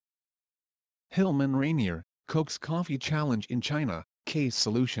Hilmann Reinier, Coke's Coffee Challenge in China, Case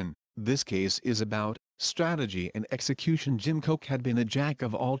Solution. This case is about strategy and execution. Jim Coke had been a jack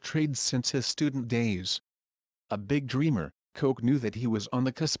of all trades since his student days. A big dreamer, Coke knew that he was on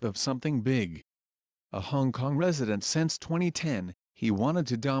the cusp of something big. A Hong Kong resident since 2010, he wanted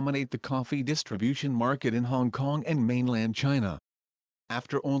to dominate the coffee distribution market in Hong Kong and mainland China.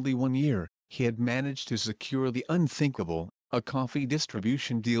 After only 1 year, he had managed to secure the unthinkable, a coffee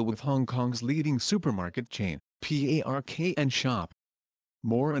distribution deal with Hong Kong's leading supermarket chain, PARK and Shop.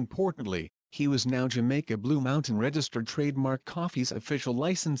 More importantly, he was now Jamaica Blue Mountain registered trademark coffee's official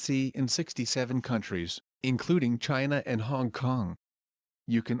licensee in 67 countries, including China and Hong Kong.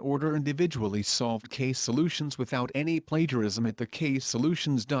 You can order individually solved case solutions without any plagiarism at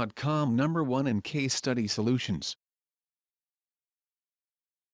thecasesolutions.com. Number 1 in Case Study Solutions.